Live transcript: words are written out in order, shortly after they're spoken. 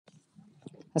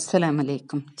ಅಸ್ಸಲಾಮು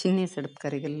ಅಲೈಕುಮ್. ಚಿನ್ನೀಸ್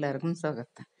ಅಡುಪುಕರಿಗೆ ಎಲ್ಲರಿಗೂ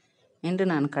ಸ್ವಾಗತ. ಇಂದು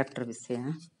ನಾನು ಕಾಟ್ರ ವಿಷಯ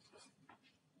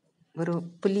ഒരു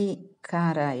പുലി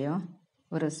കാറായോ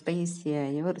ഒരു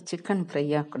സ്പൈസിയായോ ഒരു ചിക്കൻ ഫ്രൈ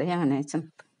ആക്കടെയാണ്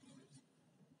ചെಂತ.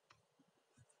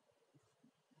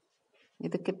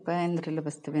 ಇದಕ್ಕಿಪ್ಪ ಎಂದ್ರೆಲ್ಲ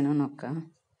ಬಸ್ತವೇನೋ ನೋಕ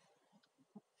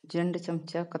 2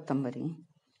 ಚಮಚ ಕೊತ್ತಂಬರಿ,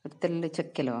 ഒരു ತೆಳ್ಳು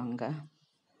ಚಕ್ಕೆ ಲವಂಗ,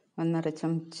 1/2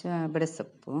 ಚಮಚ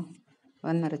ಬೆಳೆಸೊಪ್ಪು,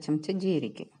 1/2 ಚಮಚ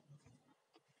ಜೀರಿಗೆ.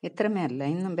 ಇತ್ರ ಮೇಲೆ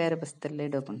ಇನ್ನು ಬೇರೆ ಬಸ್ತೆಲ್ಲ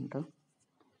ಇಡೋಗುಂಟು.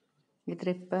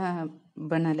 ಇದ್ರಿಪ್ಪ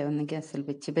ಬಣಲೆ ಒಂದು ಗ್ಯಾಸಲ್ಲಿ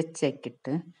ಬೆಚ್ಚಿ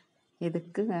ಹಾಕಿಟ್ಟು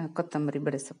ಇದಕ್ಕೆ ಕೊತ್ತಂಬರಿ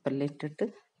ಬೆಳೆಸೊಪ್ಪೆಲ್ಲ ಇಟ್ಟಿಟ್ಟು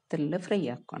ತೆಲ್ಲ ಫ್ರೈ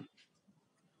ಹಾಕೋಣ.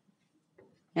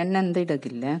 ಎಣ್ಣೆಂದು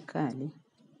ಇಡೋಗಿಲ್ಲ, ಖಾಲಿ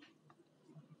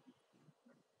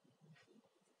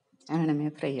ಎಣ್ಣೆ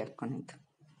ಮೇಲೆ ಫ್ರೈ ಹಾಕೊಂಡಿದ್ದು.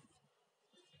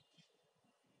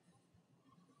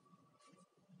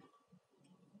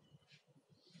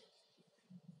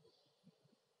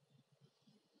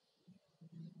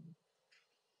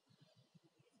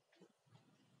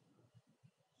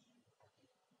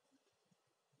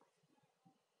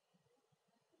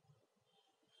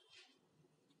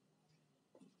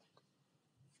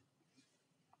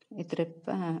 ಇದ್ರಪ್ಪ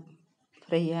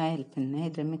ಫ್ರೈ ಆಯಿಲ್ ಪಿನ್ನ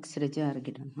ಇದ್ರ ಮಿಕ್ಸ್ಡ್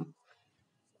ಜಾರ್ಗಿಡೋಣ.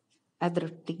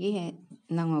 ಅದರೊಟ್ಟಿಗೆ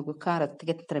ನಾವು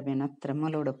ಖಾರತ್ತಿಗೆ ಎತ್ತರ ಬೇನ ಹತ್ರ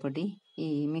ಮಲೋಡ ಪುಡಿ ಈ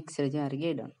ಮಿಕ್ಸ್ಡ್ ಜಾರಿಗೆ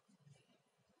ಇಡೋಣ.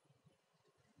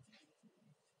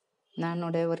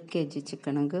 ನಾನೂടെ 1 kg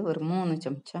ಚಿಕನ್ಗೆ ஒரு 3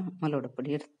 ಚಮಚ ಮಲೋಡ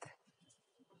ಪುಡಿ ಇರುತ್ತೆ.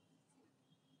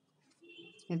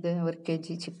 ಇದು 1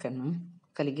 kg ಚಿಕನ್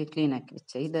ಕಲಿಗೆ ಕ್ಲೀನ್ ಹಾಕಿ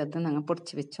വെച്ച ಇದಾದ ನಂಗೆ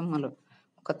പൊടിച്ച് വെച്ച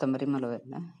ಕೊತ್ತಂಬರಿ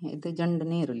ಮಲವೆಲ್ಲ. ಇದು ಜಂಡು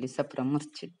ನೀರುಳ್ಳಿ ಸಪ್ರ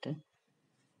ಮುರ್ಚಿಟ್ಟು,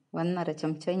 1/2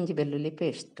 ಚಮಚ ಇಂಜಿ ಬೆಳ್ಳುಳ್ಳಿ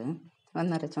ಪೇಸ್ಟ್,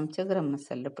 1/2 ಚಮಚ ಗರಂ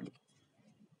ಮಸಾಲ ಪುಡಿ.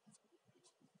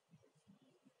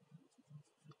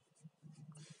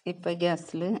 ಇಪ್ಪ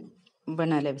ಗ್ಯಾಸ್ಲು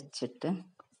ಬಣಲೆ വെച്ചിട്ട്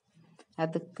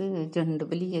ಅದಕ್ಕೆ ಜಂಡು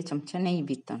വലിയ ಚಮಚ നെയ്യ്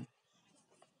ಬಿತ್ತೋಣ.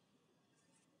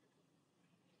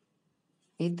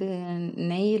 ഇത്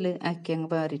നെയ്യിൽ ಹಾಕಿಯಂಗೆ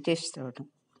ಭಾರಿ ಟೇಸ್ಟ್ ಉಂಟು,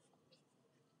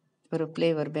 ഒരു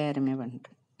ಫ್ಲೇವರ್ ಬೇರೆಮೇ ಉಂಟು.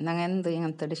 ನಂಗೆ ಎಂತ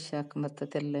ಇಂಗಂತ ಡಿಶ್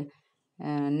ಹಾಕೊಂಬತ್ತದೆಲ್ಲ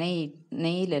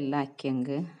നെയ്യിലെಲ್ಲ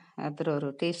ಹಾಕಿಯಂಗೆ ಅದರ ഒരു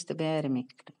ಟೇಸ್ಟ್ ಬೇರೆ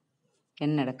ಮಿಕ್ಕಿಡು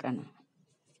ಎಣ್ಣೆಡಕಣ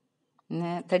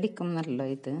ತಡಿക്കും ನಲ್ಲ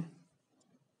ಇದು.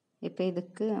 ഇപ്പം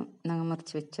ಇದಕ್ಕೆ ഞങ്ങൾ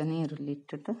മുറിച്ച് വെച്ച നീരുള്ളി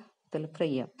ഇട്ടിട്ട് ഇതിൽ ഫ്രൈ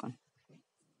ആക്കണം.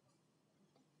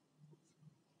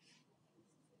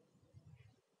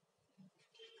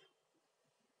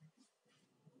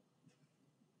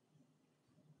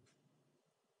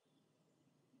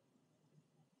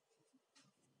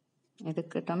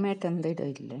 ಇದಕ್ಕೆ ಟೊಮೆಟೊ ಅಂತ ಇಡೋ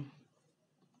ಇಲ್ಲೇ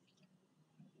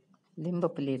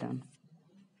ಲಿಂಬಪುಳಿ ಇಡೋಣ.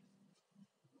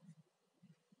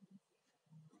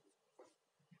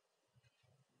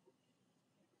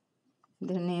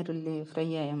 ಇದು ನೀರುಳ್ಳಿ ಫ್ರೈ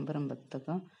ಆಯಂಬರಂಬತ್ತಗ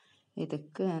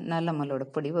ಇದಕ್ಕೆ ನಲ್ಲ ಮಲೋಡ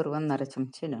ಪುಡಿ ഒരു 1/2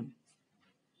 ಚಮಚ ಇಡೋಣ.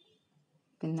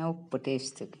 പിന്നെ ಉಪ್ಪು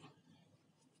ಟೇಸ್ಟಿಗೆ.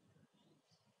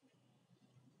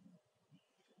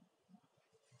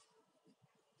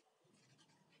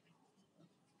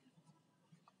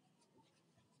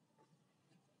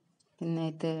 പിന്നെ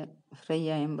ഇത് ഫ്രൈ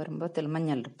ആയಂಬರುമ്പോൾ അതിൽ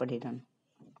മഞ്ഞളുടെ പൊടി ഇടണം.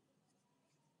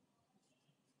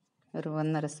 ഒരു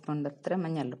 1/2 സ്പൂൺ അത്ര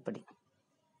മഞ്ഞളുടെ പൊടി.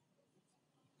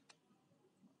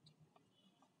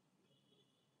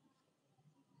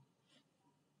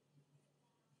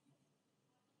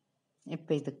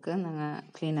 ഇപ്പം ಇದಕ್ಕೆ ഞങ്ങൾ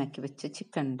ക്ലീൻ ആക്കി വെച്ച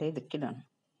ചിക്കൻ്റെ ಇದಕ್ಕಿಡೋಣ.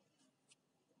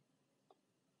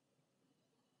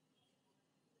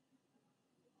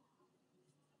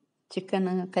 ചിക്കൻ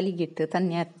കലിಗಿಟ್ಟು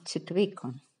തന്നി ಹಚ್ಚಿಟ್ಟು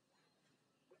ಬೇಯ್ಕೋಣ.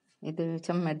 ಇದು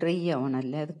ಚೆಮ್ಮೆ ಡ್ರೈ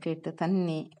ಆವಣല്ലേ, ಅದಕ್ಕೆ ಇಟ್ಟು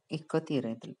ತನ್ನಿ ಇಕ್ಕೋತೀರ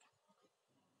ಇದ್ರಲ್ಲಿ.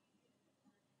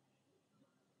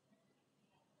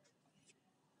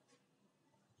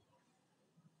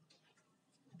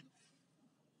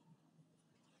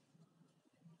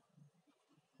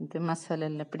 ഇത് മസാല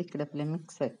എല്ലാം പിടിക്കിടപ്പിലെ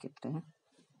മിക്സ് ആക്കിയിട്ട്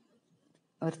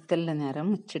ഒരു തെല്ല നേരം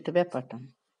മുച്ചിട്ട് വേപ്പാട്ടണം.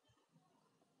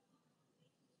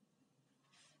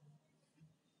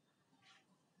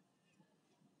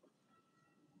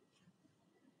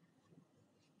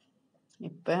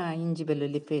 ഇപ്പം ഇഞ്ചി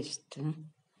ಬೆಳ್ಳುಳ್ಳಿ ಪೇಸ್ಟ್,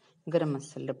 ಗರಂ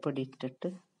ಮಸಾಲ ಪುಡಿ ಇಟ್ಟಿಟ್ಟು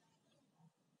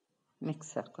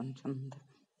ಮಿಕ್ಸ್ ಹಾಕೊಂಡು ಚಂದ.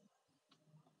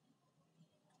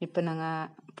 ഇപ്പം ഞങ്ങൾ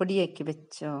പൊടിയാക്കി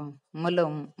വെച്ച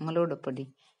മുളക് പൊടി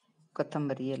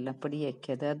ಕೊತ್ತಂಬರಿ ಎಲ್ಲ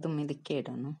പൊടിയാക്കി അതും ಇದಕ್ಕೆ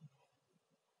ಇಡೋಣ.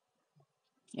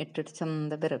 ಇಟ್ಟಿಟ್ಟು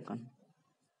ಚಂದ ಬೆರಕೋಣ.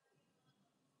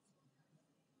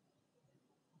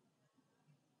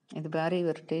 ಇದು ಭಾರಿ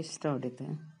ഒരു ಟೇಸ್ಟ್ ಹೊಡಿದೆ.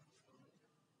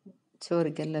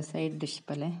 ചോറിಗೆಲ್ಲ ಸೈಡ್ ಡಿಶ್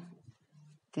ಪಲೆ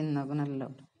ತಿನ್ನೋಗು നല്ല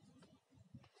ಉಂಟು.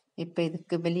 ഇപ്പം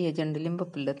ಇದಕ್ಕೆ വലിയ ಜಂಡು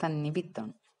ಲಿಂಬೆಪುಳ್ಳ ತನ್ನಿ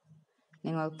ಬಿತ್ತೋಣ.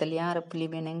 നിങ്ങൾ തെളിയാറ പുളി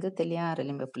വേണമെങ്കിൽ തെളിയാറ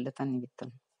ലിംബെപ്പുള്ള തന്നി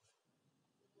വിത്തോണം.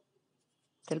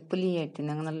 പുളിയായിട്ട്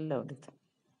ഞങ്ങൾ നല്ല ಹೊಡಿತು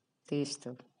ಟೇಸ್ಟ್.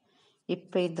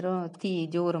 ಇಪ್ಪ ಇದ್ರ തീ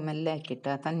ಜೋರು ಮೆಲ್ಲ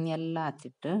ಹಾಕಿಟ್ಟು ತನ್ನಿ ಎಲ್ಲ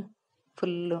ಹಾಕಿಟ್ಟು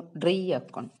ഫുള്ള് ഡ്രൈ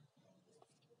ആക്കണം.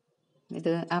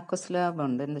 ഇത് ആക്കോ സ്ലാബ്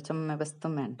ഉണ്ട്, എന്ത് ചുമ്മ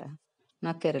ബസ്തും വേണ്ട.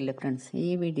 നോക്കിയാರಲ್ಲ ಫ್ರೆಂಡ್ಸ್, ಈ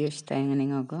ವಿಡಿಯೋ ಇಷ್ಟ ಆಗಿ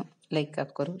ನಿಮಗೂ ಲೈಕ್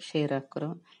ಹಾಕೋರು, ಶೇರ್ ಹಾಕೋರು,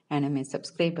 ಆ್ಯಂಡ್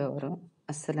ಸಬ್ಸ್ಕ್ರೈಬ್ ಆಗೋರು.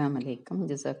 ಅಸ್ಸಲಾಮ್ ಅಲೈಕುಮ್,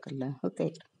 ಜಜಾಕಲ್ಲಾಹು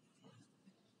ಖೈರ್.